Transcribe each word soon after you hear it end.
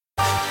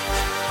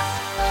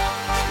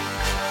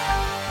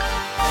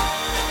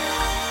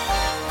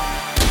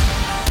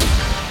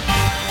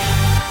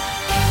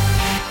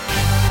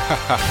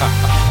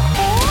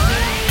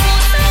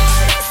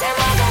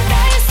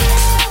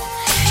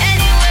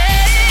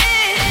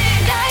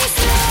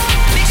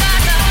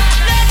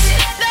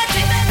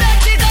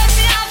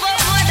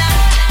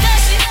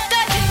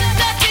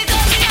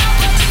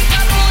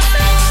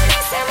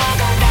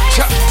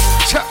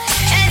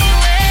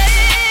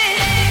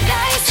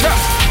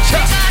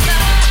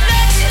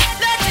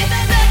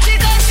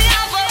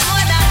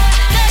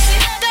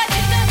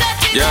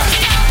Yeah,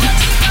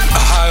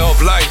 high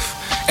off life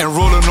and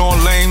rolling on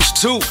lames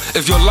too.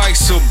 If your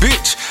life's a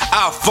bitch,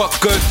 I'll fuck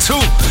her too.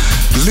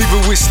 Leave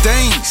her with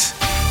stains,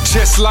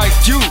 just like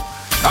you.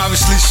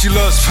 Obviously she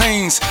loves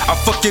pains. I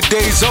fuck your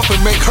days up and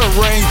make her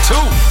rain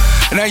too.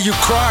 Now you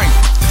crying,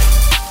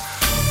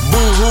 boo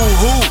hoo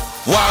hoo,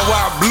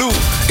 why blue?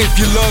 If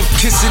you love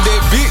kissing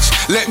that bitch,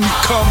 let me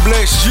come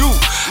bless you.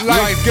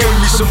 Life gave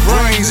me some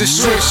brains and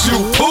stress you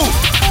poo.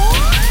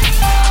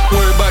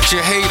 Worry about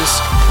your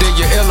haters, they're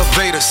your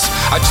elevators.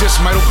 I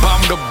just might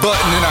Obama the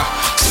button and I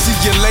see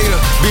you later.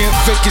 Being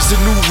fake is the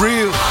new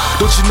real.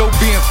 Don't you know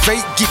being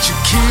fake get you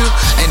killed?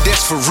 And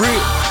that's for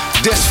real,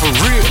 that's for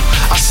real.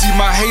 I see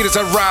my haters,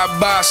 I ride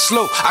by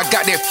slow. I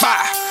got that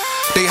fire,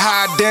 they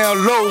hide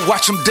down low,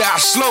 watch them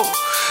die slow.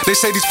 They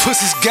say these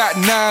pussies got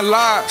 9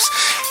 lives.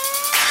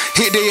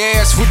 Hit they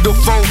ass with the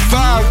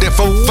 4-5, that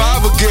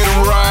 4-5 will get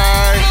them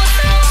right.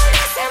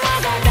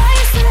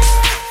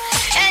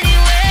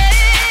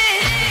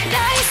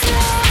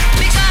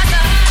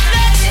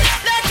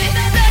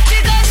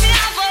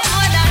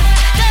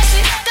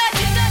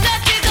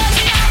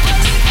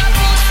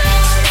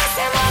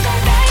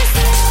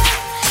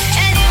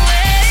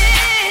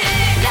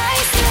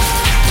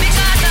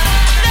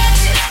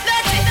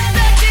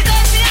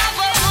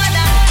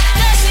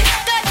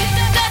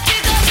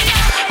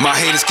 My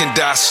haters can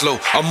die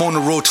slow. I'm on the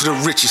road to the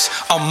riches.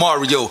 I'm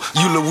Mario,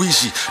 you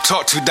Luigi.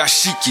 Talk to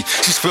Dashiki.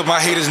 She spelled my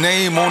haters'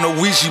 name on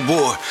a Ouija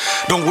board.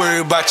 Don't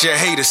worry about your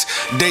haters,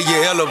 they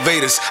your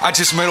elevators. I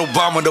just made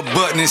Obama the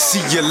button and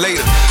see you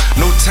later.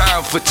 No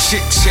time for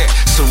chit chat.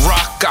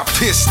 Ciroc, I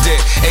pissed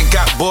that. And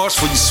got bars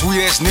for you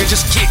sweet ass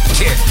ninjas, Kit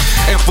Kat.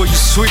 And for you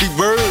sweetie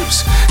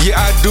birds, yeah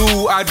I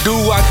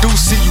do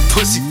see you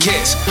pussy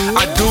cats.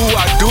 I do.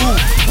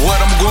 What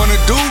I'm gonna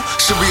do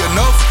should be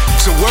enough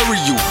to worry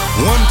you.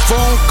 One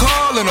phone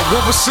call and a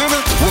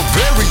 1%er will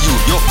bury you.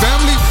 Your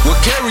family will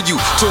carry you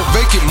to a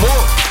vacant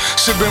morgue.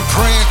 Should been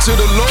praying to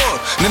the Lord,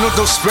 then no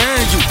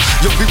sparing you.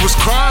 Your people's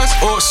cries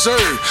or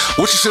absurd.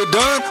 What you should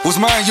done was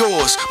mine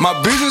yours. My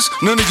business,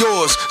 none of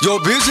yours. Your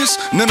business,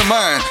 none of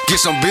mine. Get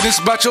some business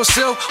about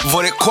yourself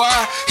for that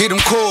choir, hit them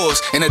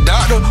chords. And the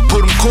doctor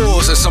put them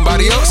chords and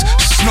somebody else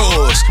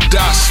snores.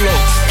 Die slow.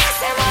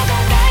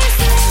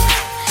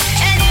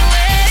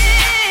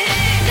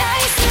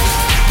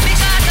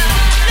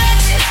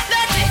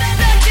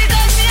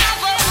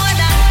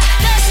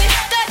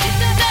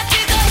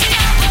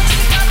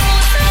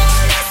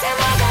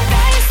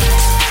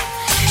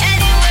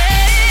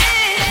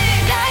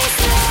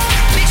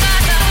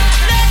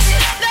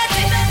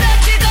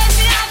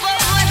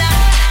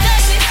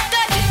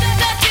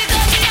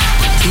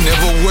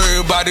 Never worry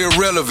about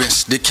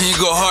irrelevance. The king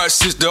of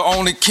hearts is the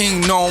only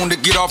king known to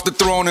get off the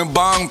throne and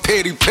bong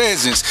petty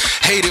peasants.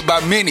 Hated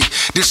by many,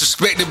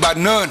 disrespected by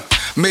none.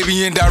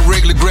 Maybe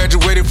indirectly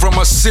graduated from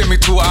a semi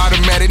to an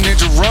automatic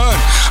ninja run.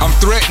 I'm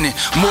threatening,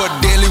 more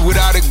deadly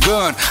without a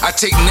gun. I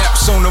take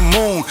naps on the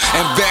moon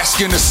and bask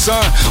in the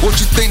sun. What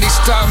you think they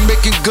stopped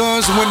making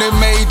guns when they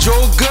made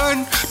your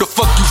gun? The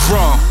fuck you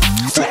from?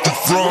 The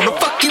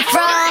fuck you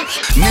from?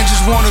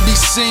 Ninjas wanna be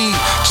seen,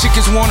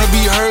 chickens wanna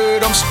be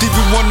heard. I'm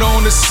Stevie Wonder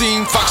on the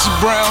scene, Foxy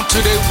Brown to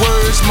their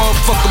words.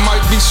 Motherfucker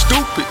might be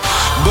stupid,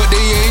 but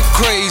they ain't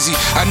crazy.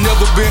 I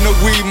never been a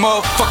weed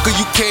motherfucker,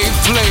 you can't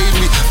play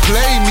me.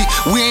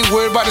 We ain't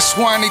worried about the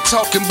swine they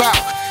talking about.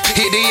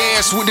 Hit they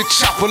ass with the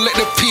chopper, let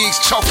the pigs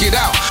chalk it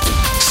out.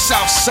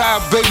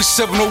 Southside baby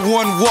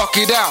 701, walk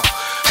it out.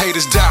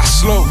 Haters die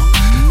slow,